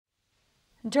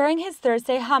During his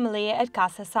Thursday homily at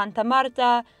Casa Santa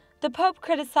Marta, the Pope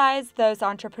criticized those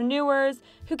entrepreneurs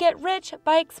who get rich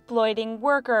by exploiting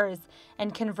workers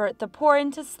and convert the poor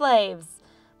into slaves.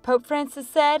 Pope Francis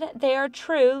said they are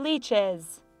true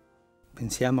leeches.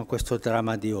 Pensiamo a questo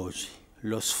dramma di oggi,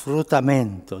 lo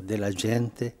sfruttamento della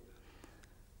gente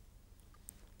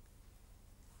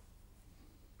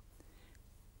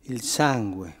il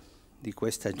sangue di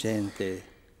questa gente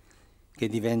che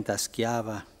diventa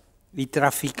schiava, i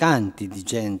trafficanti di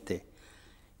gente,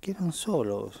 che non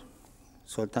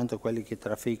soltanto quelli che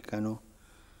trafficano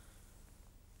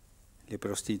le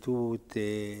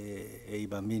prostitute e i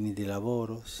bambini di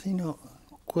lavoro, sino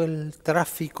quel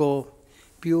traffico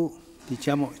più,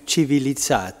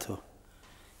 civilizzato.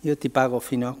 Io ti pago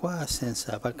fino a qua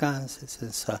senza vacanze,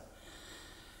 senza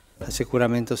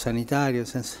assicuramento sanitario,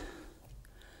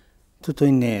 tutto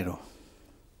in nero,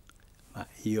 ma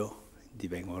io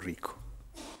divengo ricco.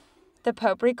 The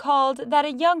Pope recalled that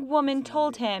a young woman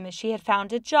told him she had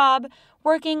found a job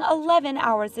working 11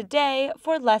 hours a day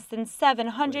for less than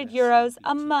 700 euros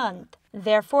a month.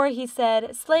 Therefore, he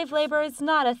said, slave labor is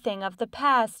not a thing of the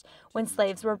past when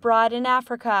slaves were brought in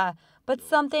Africa, but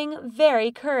something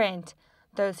very current.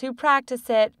 Those who practice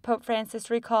it, Pope Francis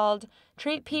recalled,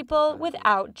 treat people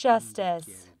without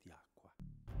justice.